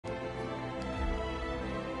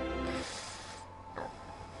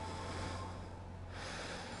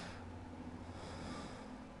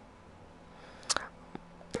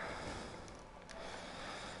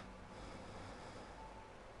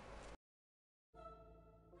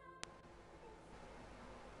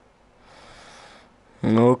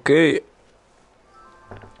Okay.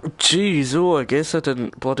 Jeez, oh, I guess I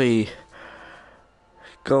didn't bloody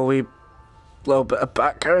got a wee little bit of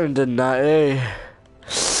background in that, eh?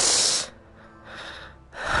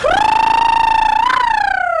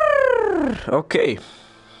 Okay.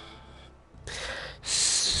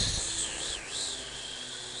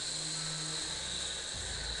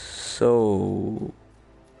 So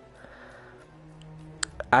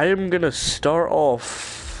I am gonna start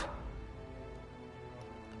off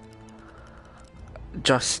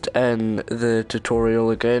just in the tutorial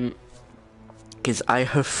again, because I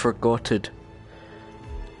have forgotten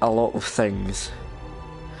a lot of things.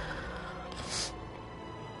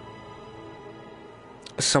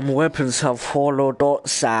 Some weapons have hollow dot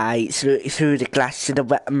sights through the glass of the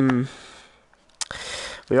weapon.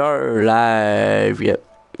 We are live, yep.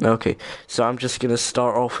 Okay, so I'm just gonna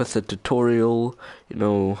start off with a tutorial, you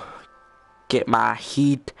know, get my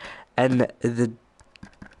head in the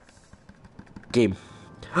game.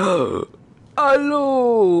 Hello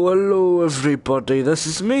everybody, this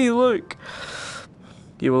is me, look.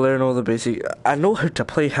 You will learn all the basic... I know how to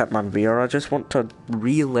play Hitman VR, I just want to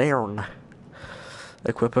relearn.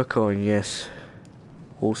 Equip a coin, yes.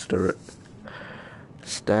 Holster it.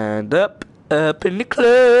 Stand up in the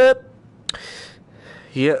club.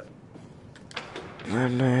 Yep.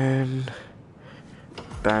 And then...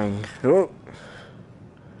 bang. Oh.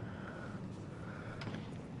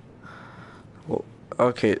 Oh.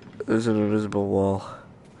 Okay, there's an invisible wall.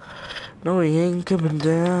 No, he ain't coming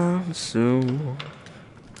down soon.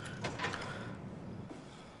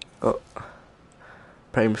 Oh.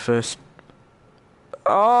 Prime first.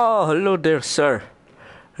 Oh, hello there, sir.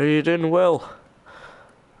 Are you doing well?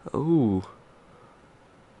 Ooh.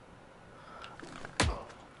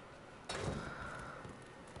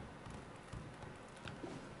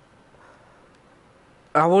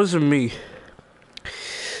 That wasn't me.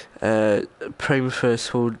 Prime first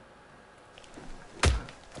hold.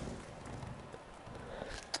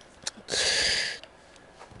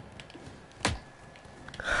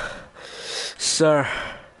 Sir.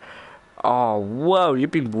 Oh, wow,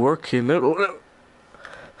 you've been working.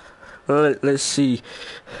 Let's see.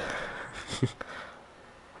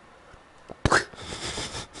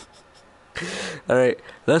 Alright,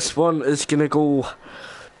 this one is gonna go.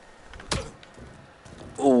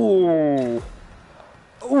 Ooh.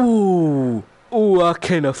 Ooh. Ooh, I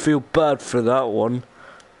kinda feel bad for that one.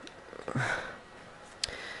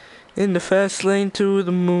 In the fast lane to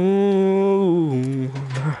the moon.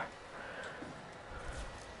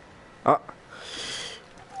 Ah.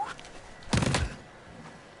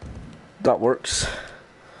 That works.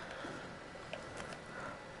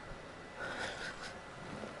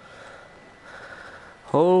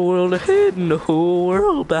 Whole world ahead and the whole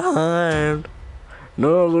world behind.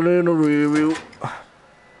 Nothing in a review.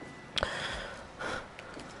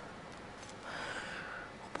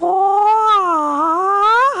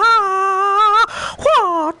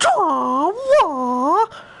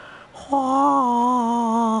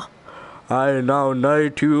 I now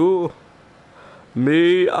knight you,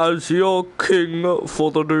 me as your king for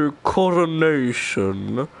the new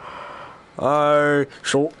coronation. I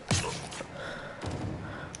shall...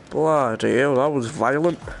 Bloody hell, that was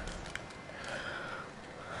violent.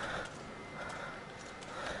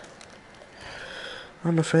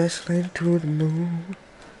 On the first lane to the moon.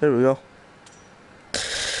 There we go.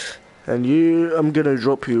 And you, I'm gonna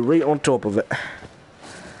drop you right on top of it.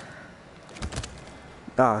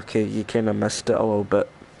 Ah, okay, you kinda missed it a little bit.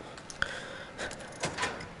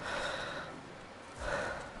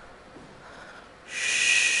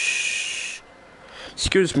 Shh.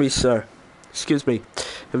 Excuse me, sir. Excuse me.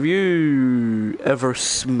 Have you ever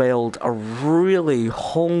smelled a really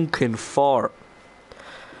honking fart?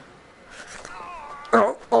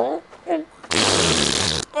 Oh, oh, oh,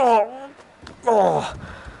 oh, oh.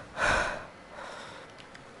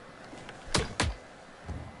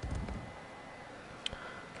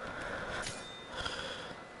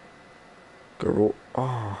 Girl,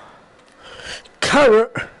 oh.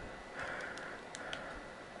 Carrot!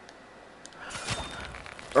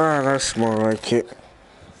 Ah, that's more like it.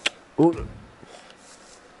 Ooh.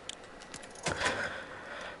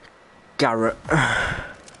 Garrett.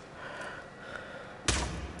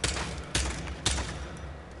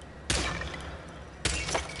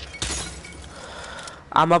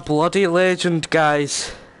 I'm a bloody legend,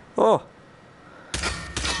 guys. Oh.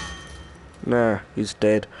 Nah, he's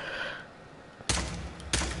dead.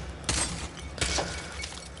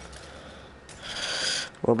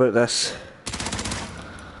 What about this?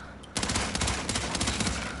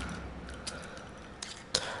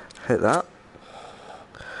 Hit that.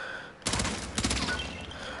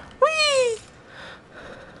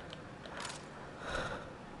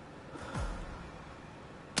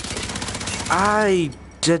 I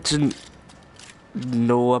didn't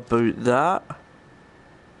know about that.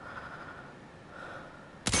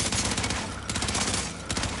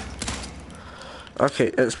 Okay,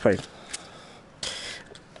 it's fine.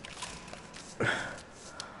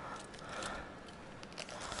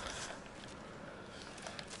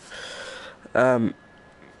 Oh.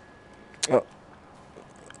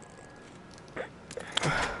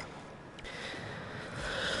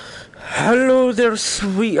 Hello there,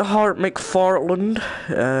 sweetheart McFarland.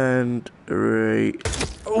 And right.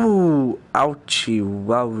 Ooh, ouchie,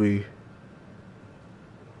 wowie.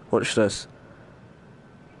 Watch this.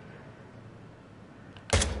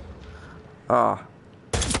 Ah.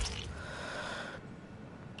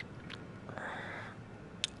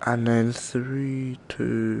 And then 3,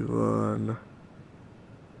 2, 1.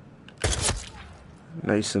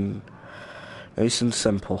 Nice and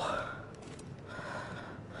simple.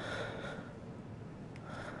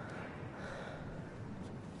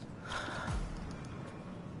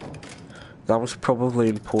 That was probably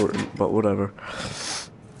important, but whatever.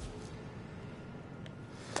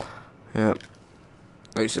 Yeah.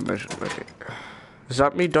 Nice and measured. Okay. Is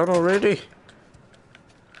that me done already?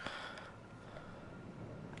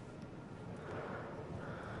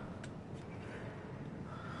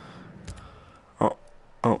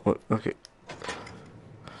 Oh, okay.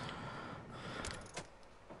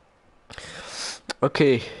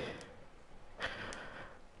 Okay.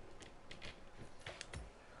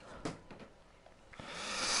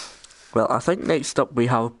 Well, I think next up we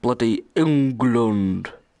have bloody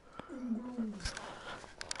England.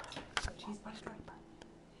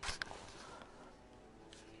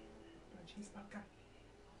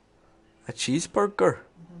 A cheeseburger?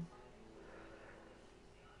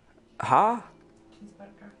 Huh?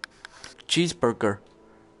 Cheeseburger.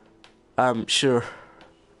 Sure.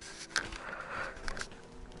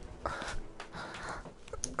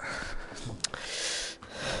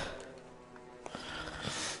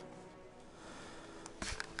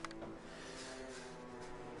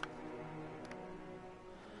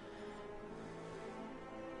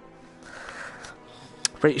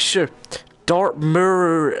 Right, sure.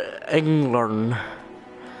 Dartmoor, England.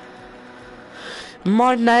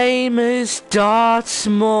 My name is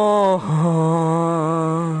Dartmoor.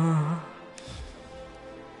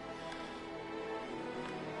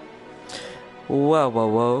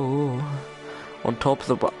 Whoa. On top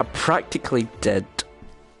of the... I'm practically dead.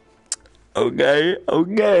 Okay.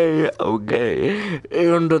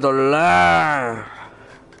 Into the land.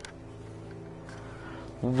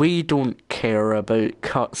 We don't care about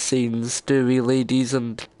cutscenes, do we, ladies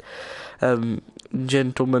and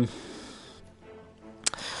gentlemen?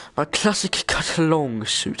 My classic cut-along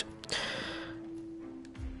suit.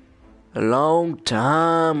 A long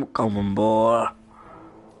time coming, boy.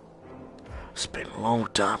 It's been a long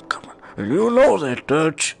time coming. And you know that,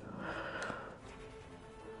 Dutch.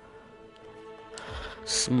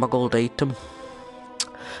 Smuggled item.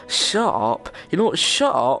 Shut up. You know what?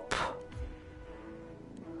 Shut up.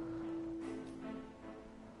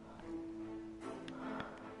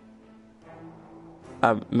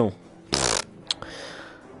 No.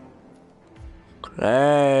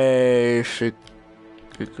 Classic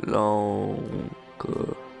long.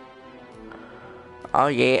 Oh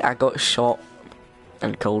yeah, I got shot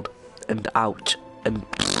and killed and ouch and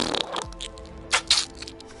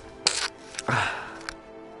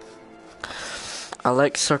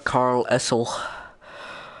Alexa Carl Essel.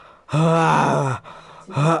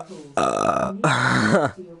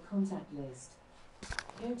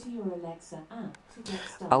 Go to your Alexa app to get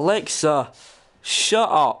started. Alexa, shut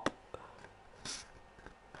up.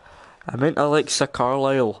 I meant Alexa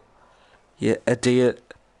Carlisle. You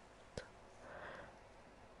idiot.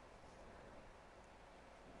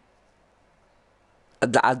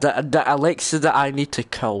 The Alexa that I need to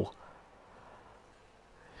kill.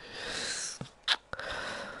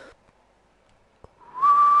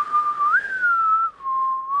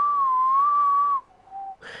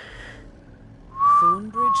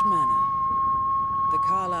 Thornbridge Manor, the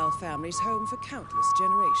Carlisle family's home for countless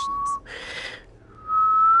generations.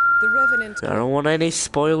 The Revenant... I don't want any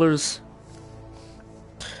spoilers.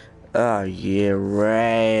 Oh yeah,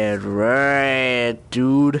 red,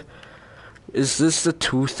 dude. Is this the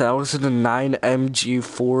 2009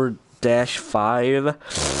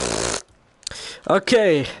 MG4-5?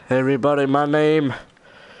 Okay, everybody, my name...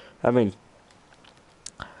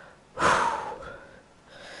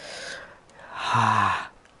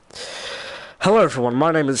 Hello everyone,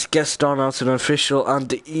 my name is Gaston Alton Official,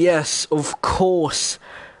 and yes, of course,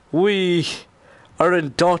 we are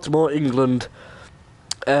in Dartmoor, England.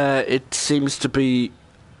 It seems to be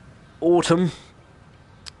autumn,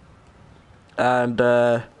 and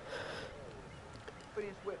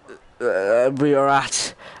we are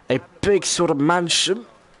at a big sort of mansion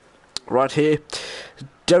right here.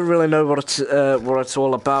 Don't really know what it's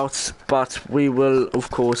all about, but we will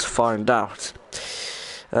of course find out.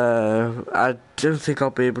 I don't think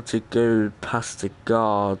I'll be able to go past the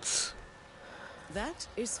guards. That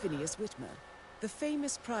is Phineas Whitmer, the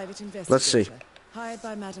famous private investigator. Let's see. Hired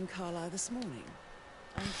by Madame Carlyle this morning.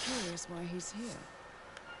 I'm curious why he's here.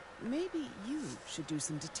 Maybe you should do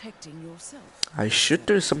some detecting yourself. I should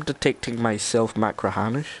do some detecting myself,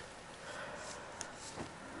 mackrahanish.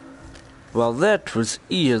 Well, that was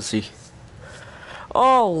easy.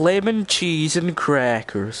 Oh, lemon, cheese, and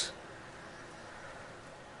crackers.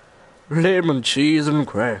 Lemon, cheese, and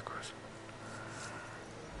crackers.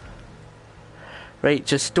 Right,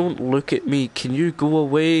 just don't look at me. Can you go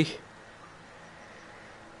away?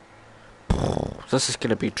 This is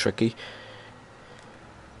gonna be tricky.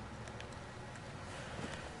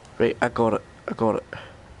 Right, I got it. I got it.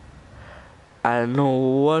 I know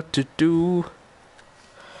what to do.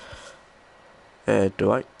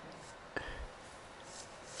 Do I?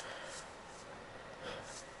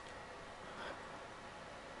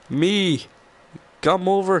 Me! Come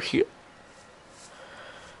over here.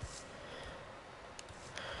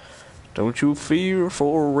 Don't you fear,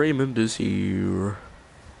 for Raymond is here.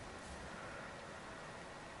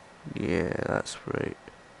 Yeah, that's right.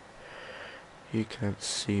 You can't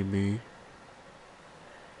see me.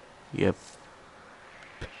 Yep.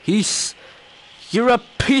 Peace! You're a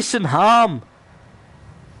piece and ham!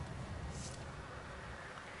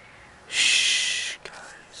 Shh,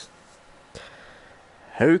 guys.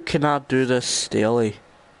 How can I do this stealthy?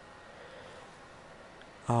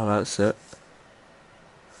 Oh, that's it.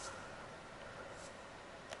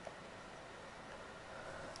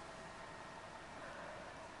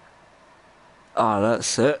 Oh,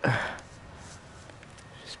 that's it.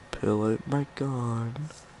 Just pull out my gun.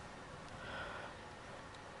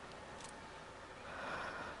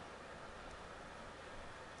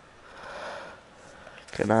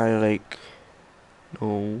 Can I, like...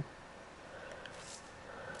 No.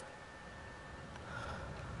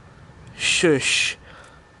 Shush.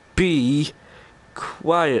 Be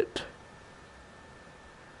quiet.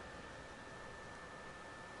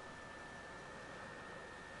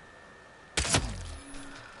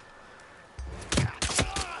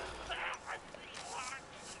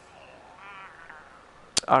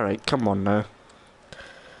 Alright, come on now.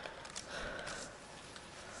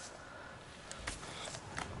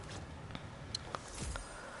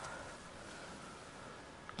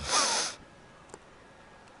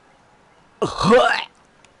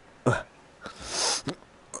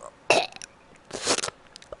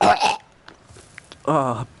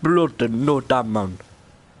 Ah, bloody no damn man.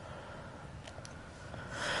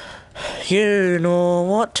 You know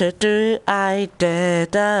what to do. I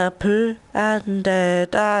did a poo and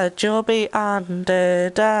did a jobby and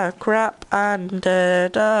did a crap and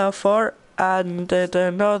did a fart and did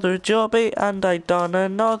another jobby and I done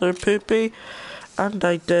another poopy and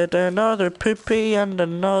I did another poopy and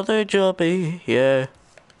another jobby. Yeah.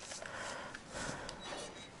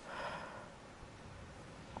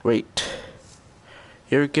 Wait.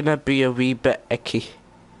 You're gonna be a wee bit icky.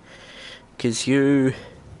 'Cause you...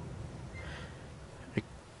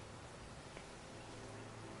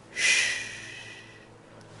 Shh.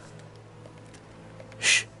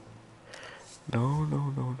 Shh. No,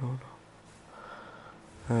 no, no, no, no.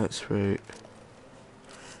 That's right.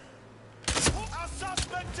 Our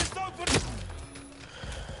suspect is open.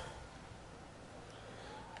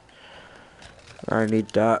 I need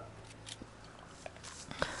that.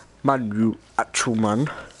 Man, you actual man.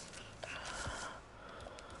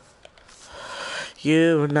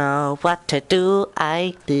 You know what to do.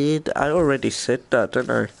 I did. I already said that,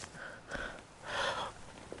 didn't I?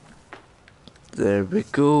 There we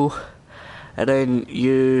go. And then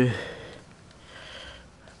you...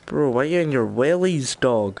 Bro, why are you in your wellies,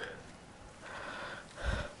 dog?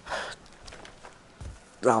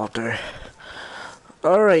 That'll do.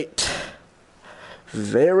 Alright.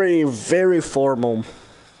 Very, very formal.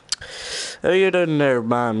 How you doing there,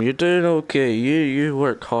 ma'am? You doing okay? You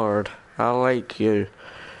work hard. I like you.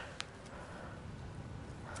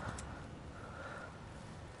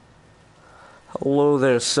 Hello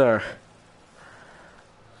there, sir.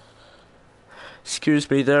 Excuse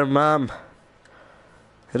me there, ma'am.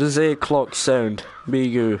 It is 8 o'clock sound. Me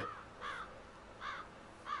you.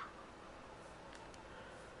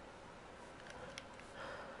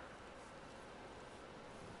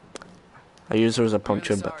 I use her as a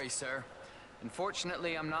punching bag. Sorry, sir.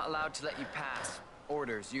 Unfortunately, I'm not allowed to let you pass.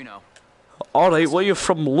 Orders, you know. Alright, what, you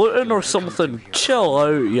from Luton or something? Chill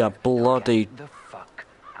out, you bloody... Get the fuck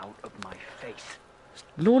out of my face.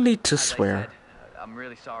 No need to As I swear. said, I'm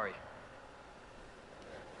really sorry.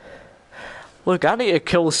 Look, I need to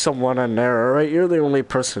kill someone in there, alright? You're the only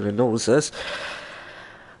person who knows this.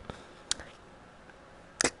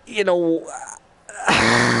 You know...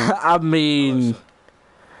 I mean...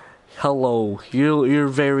 Hello, you're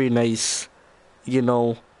very nice. You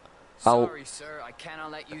know... Sorry, sir. I cannot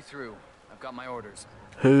let you through. I've got my orders.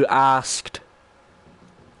 Who asked?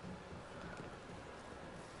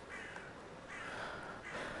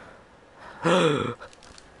 Oh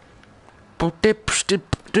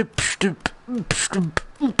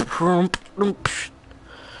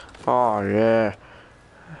yeah.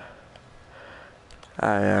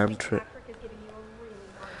 I am true.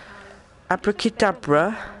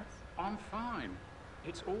 Abracadabra. I'm fine.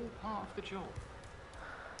 It's all part of the job.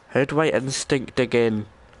 How do I instinct again?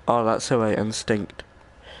 Oh, that's how I instinct.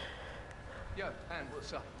 Yo, Ann,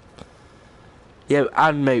 what's up? Yo,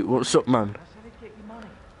 Ann, mate, what's up, man? I said I'd get you money.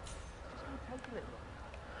 It's gonna take a little.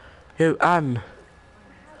 Yo, Ann. You're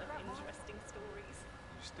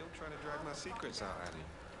still trying to drag my secrets out, Annie.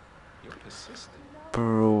 You're persistent.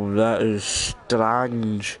 Bro, that is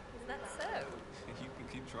strange. You can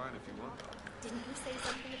keep trying if you want.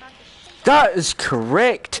 That is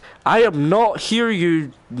correct. I am not here,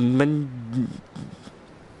 you man.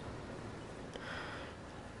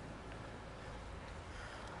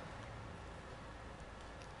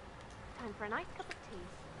 Time for a nice cup of tea.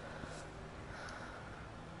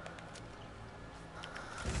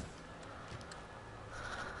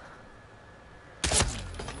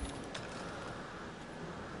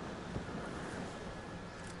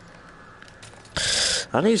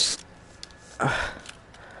 I need.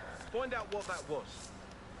 Find out what that was.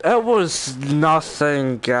 It was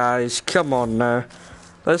nothing, guys. Come on now.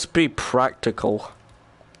 Let's be practical.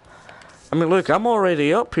 I mean, look, I'm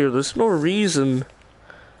already up here. There's no reason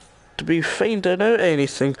to be finding out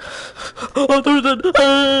anything other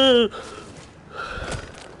than.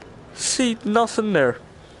 See, nothing there.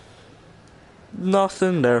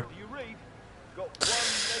 Nothing there. Do you read? Got one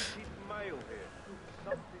naked male here.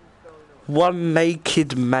 Something's going on. One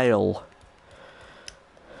naked male.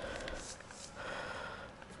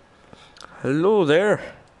 Hello there.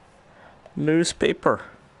 Newspaper.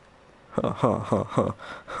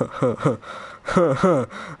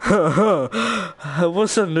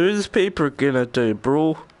 What's a newspaper gonna do,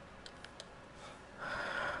 bro?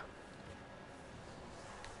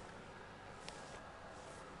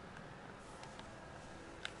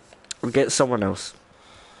 Or get someone else.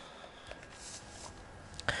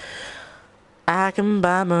 I can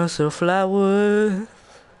buy myself flowers.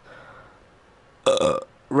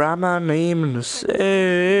 Write my name in the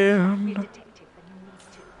sand.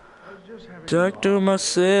 Talk to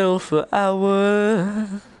myself for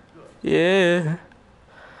hours. Yeah.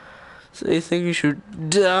 Say things you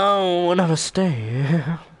don't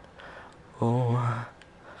understand. Oh.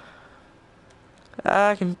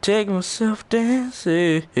 I can take myself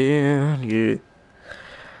dancing. Yeah.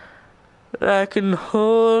 I can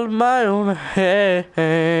hold my own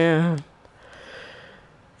hand.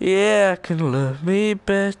 Yeah, I can love me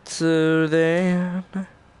better than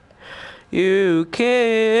you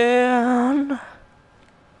can.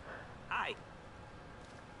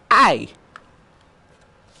 Aye.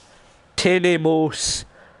 Tenemos.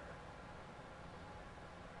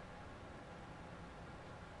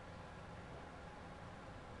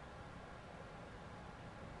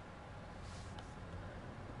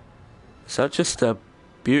 Is that just a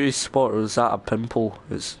beauty spot or is that a pimple?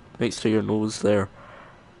 It's next to your nose there.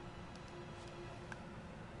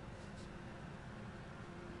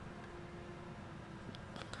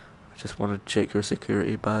 I just want to check your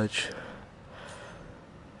security badge.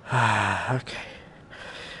 Okay.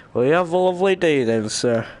 Well, you have a lovely day then,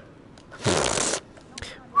 sir. Want to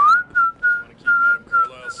keep Madame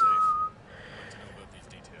Carlyle safe. I'd like to know about these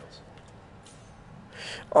details.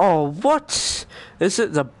 Oh, what? Is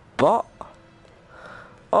it the bot?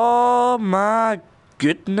 Oh my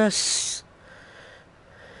goodness.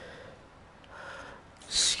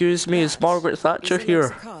 Excuse me, is Margaret Thatcher Is here?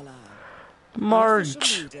 Alexa Carlyle, Marge.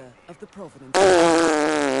 official leader of the Providence, the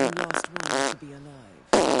last one to be alive.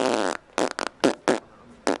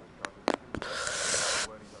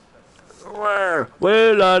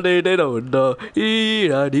 Well, I didn't know.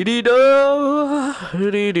 I didn't know.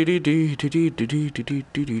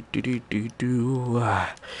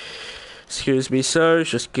 Excuse me, sir.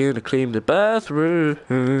 Just gonna clean the bathroom.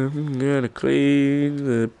 Gonna clean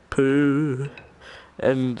the poo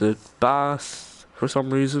and the bath for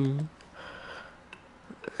some reason.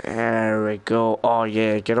 There we go. Oh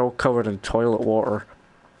yeah, get all covered in toilet water.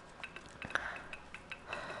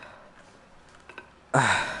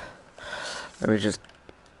 Let me just...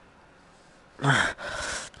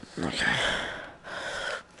 Okay.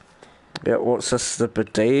 Yeah, what's this, the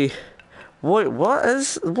bidet? Wait, what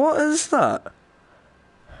is that?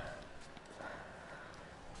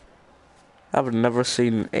 I've never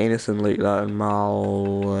seen anything like that in my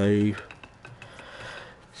life.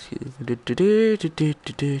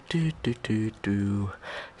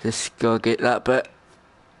 Just go get that bit.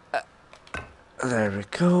 There we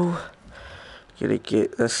go. Gonna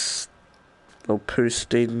get this little poo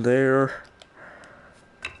stain there.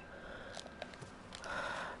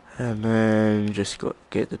 And then just got to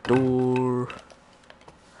get the door.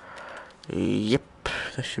 Yep,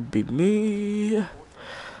 that should be me.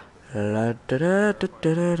 La da da da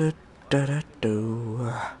da da da da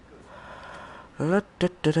do. La da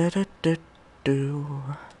da da da da do.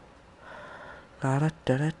 La da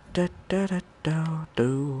da da da da da da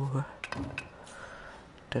do.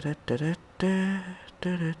 Da da da da da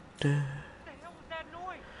da da da.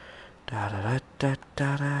 Da da da da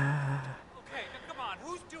da. Okay, now come on,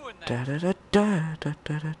 who's doing that? Da da da da da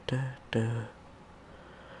da da da da.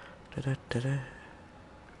 Da da da da.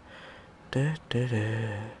 Da da da.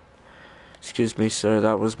 Excuse me, sir,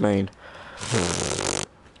 that was mine.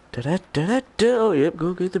 Da da da da da. Oh, yep,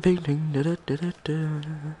 go get the painting. Da da da da da.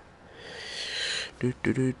 Do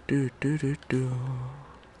do do do do do do.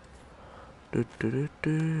 Do do do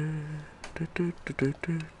do. Do do do do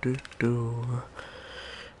do do do.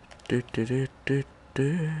 Do do do do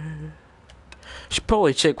do. Should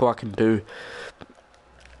probably check what I can do.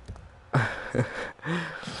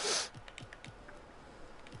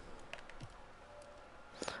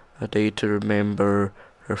 A day to remember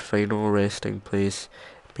her final resting place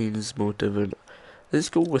means motive. Let's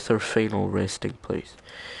go with her final resting place.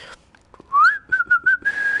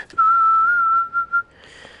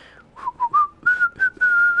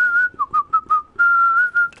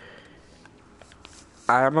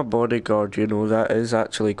 I am a bodyguard, you know, that is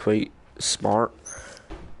actually quite smart.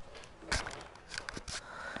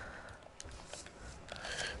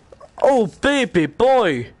 Oh, baby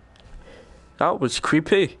boy! That was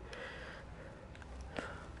creepy.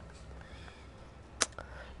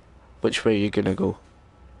 Which way are you gonna go?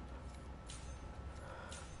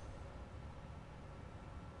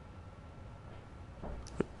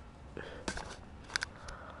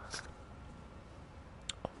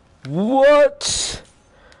 What?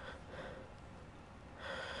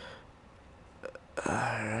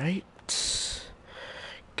 Alright.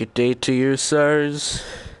 Good day to you, sirs.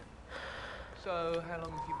 So, how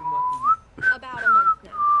long have you been working here? About a month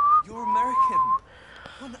now. You're American.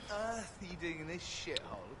 What on earth are you doing in this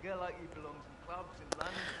shithole? A girl like you belongs in clubs in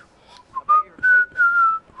London. I bet you're a great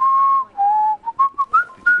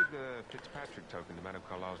Did you give the Fitzpatrick token to Madame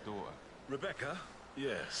Carlyle's daughter? Rebecca?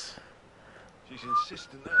 Yes. She's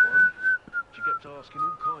insistent, that one. She kept asking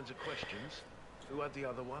all kinds of questions. Who had the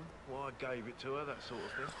other one? Why I gave it to her, that sort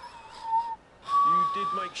of thing. You did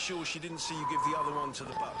make sure she didn't see you give the other one to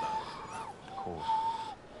the butler? Of course.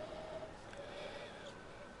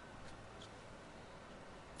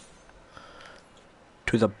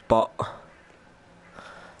 To the butt.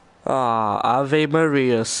 Ah, Ave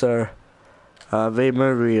Maria, sir. Ave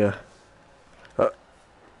Maria.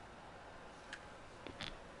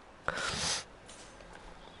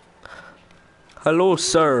 Hello,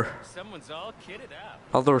 sir. Someone's all kitted out.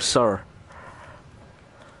 Other sir.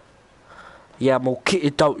 Yeah, I'm all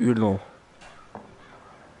kitted out, you know.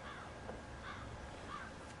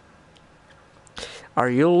 Are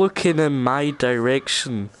you looking in my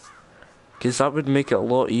direction? Because that would make it a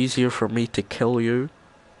lot easier for me to kill you.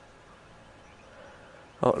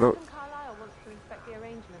 Oh, no. Carlisle wants to inspect the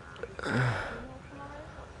arrangements for the funeral tomorrow.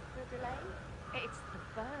 What's the delay? It's the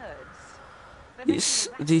birds. They're It's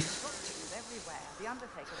making the... costumes everywhere. The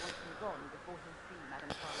undertaker wants them gone before he'll see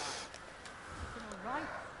Madame Carlisle. It's in a right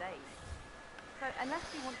state. So unless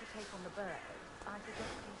you want to take on the birds, I suggest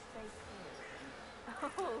you stay clear of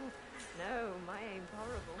them. Oh, no, my aim's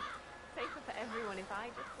horrible. Safer for everyone if I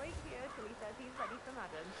just wait here till he says he's ready for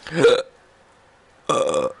Madame.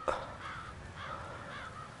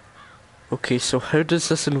 Okay, so how does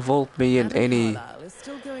this involve me in Madame any... Carlisle is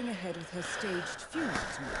still going ahead with her staged funeral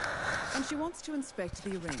tomorrow, and she wants to inspect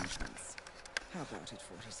the arrangements. How about it,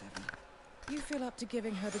 47? You feel up to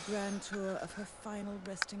giving her the grand tour of her final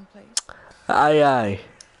resting place? Aye, aye.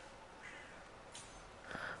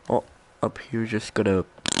 Oh, up here just gotta...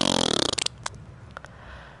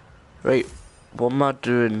 Right, what am I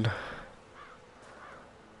doing?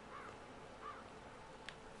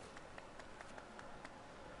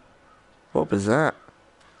 crap is that?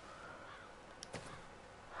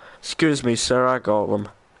 Excuse me, sir, I got them.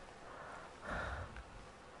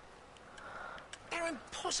 They're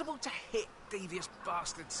impossible to hit, devious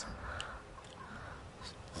bastards.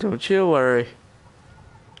 Don't you worry.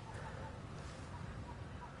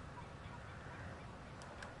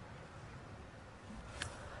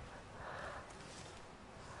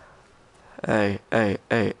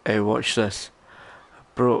 Hey, watch this.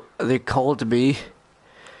 Bro, they called me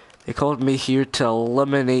here to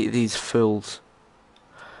eliminate these fools.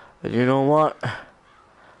 And you know what?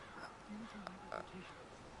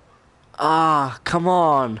 Ah, come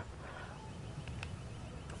on.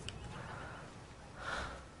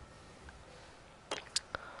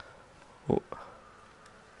 Oh.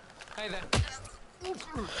 Hey there.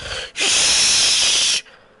 Shh.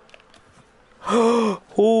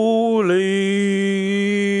 Holy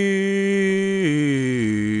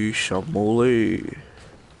shamoly.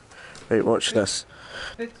 Right, watch this.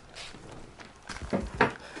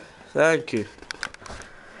 Thank you.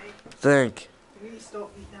 Thank you.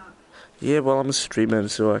 Yeah, well, I'm streaming,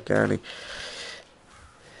 so I can't.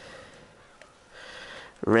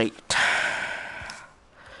 Right.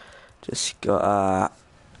 Just got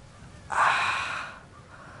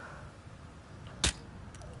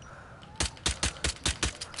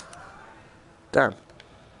damn.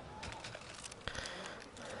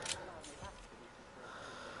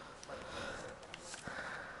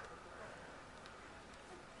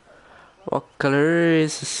 What color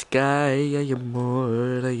is the sky? Are you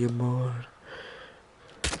more? Are you more?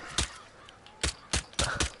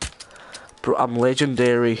 Bro, I'm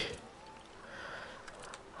legendary.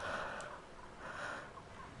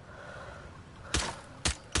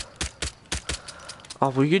 Oh,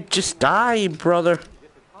 will you just die, brother?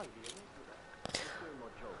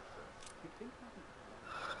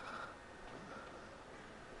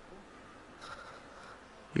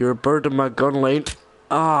 You're a bird in my gun lane.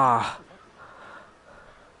 Ah.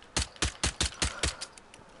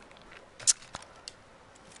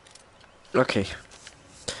 Okay.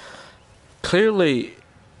 Clearly.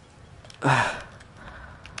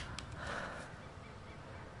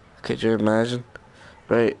 Could you imagine?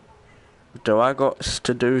 Right. Do I got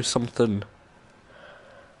to do something?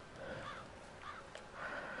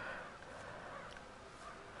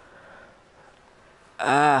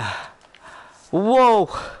 Whoa!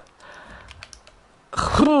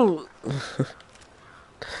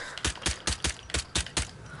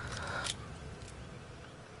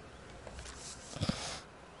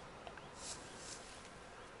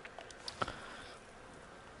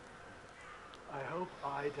 I hope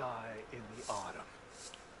I die in the autumn.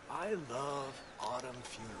 I love autumn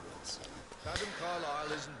funerals. Madam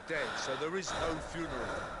Carlyle isn't dead, so there is no funeral.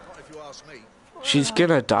 Not if you ask me. She's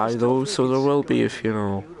gonna die though, so there will be a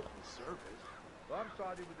funeral. Well, I'm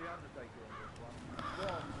siding with the Undertaker on this one.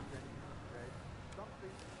 Ron said he was dead.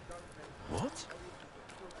 Something don't mention. What?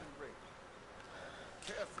 Filthy rich.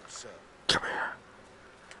 Careful, sir. Come here.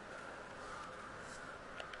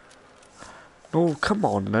 No, come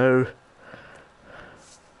on now.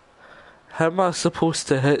 How am I supposed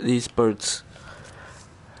to hit these birds?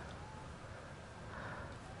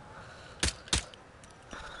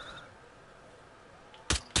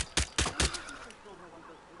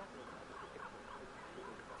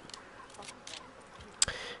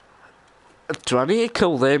 Do I need to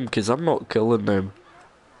kill them? Because I'm not killing them.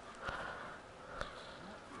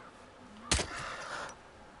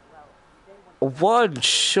 One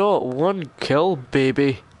shot, one kill,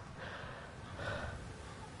 baby.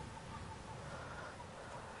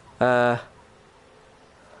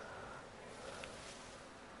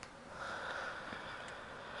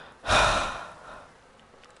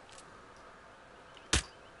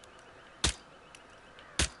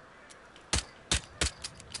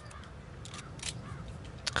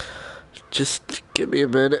 Just give me a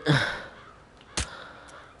minute.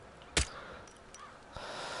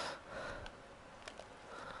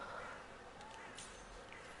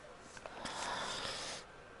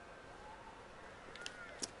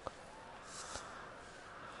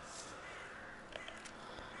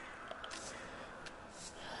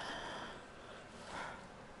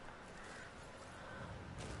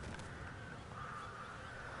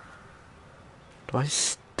 Do I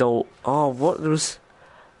still... Oh, what? There was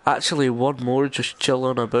actually one more just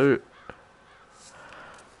chilling about.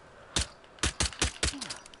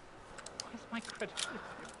 Where's my credibility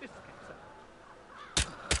if this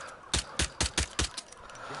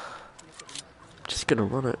gets Just gonna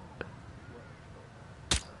run it.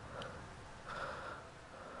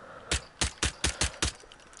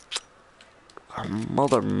 Oh,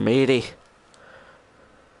 Mother Mary.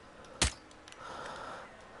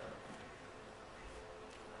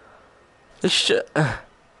 This shit.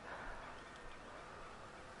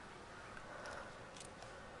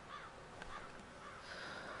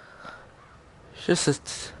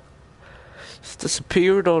 It's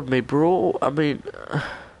disappeared on me, bro. I mean,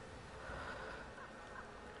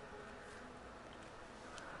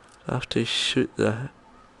 I have to shoot the.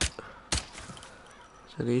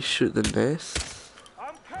 Can he shoot the nest?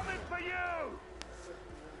 I'm coming for you!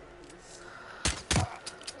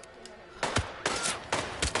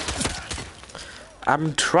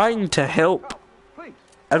 I'm trying to help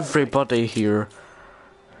everybody here.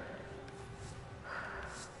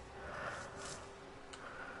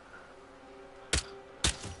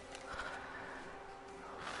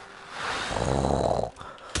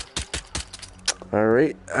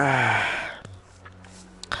 Alright.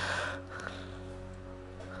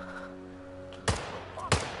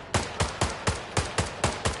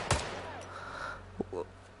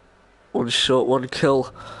 One shot, one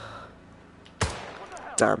kill.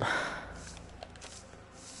 Damn.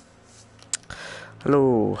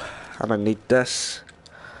 Hello. I'm gonna need this.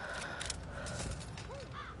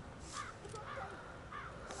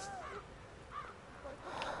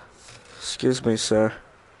 Excuse me, sir.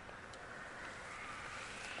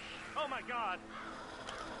 Oh my god!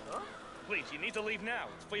 Huh? Please, you need to leave now.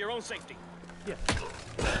 It's for your own safety. Yes.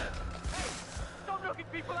 Hey! Stop knocking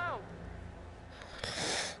people out!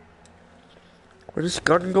 Where does the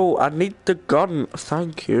gun go? I need the gun.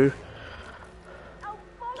 Thank you.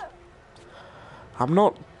 I'm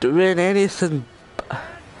not doing anything.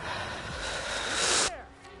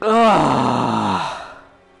 Ah!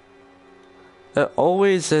 It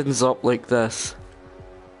always ends up like this.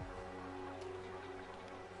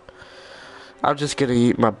 I'm just gonna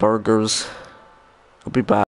eat my burgers. I'll be back.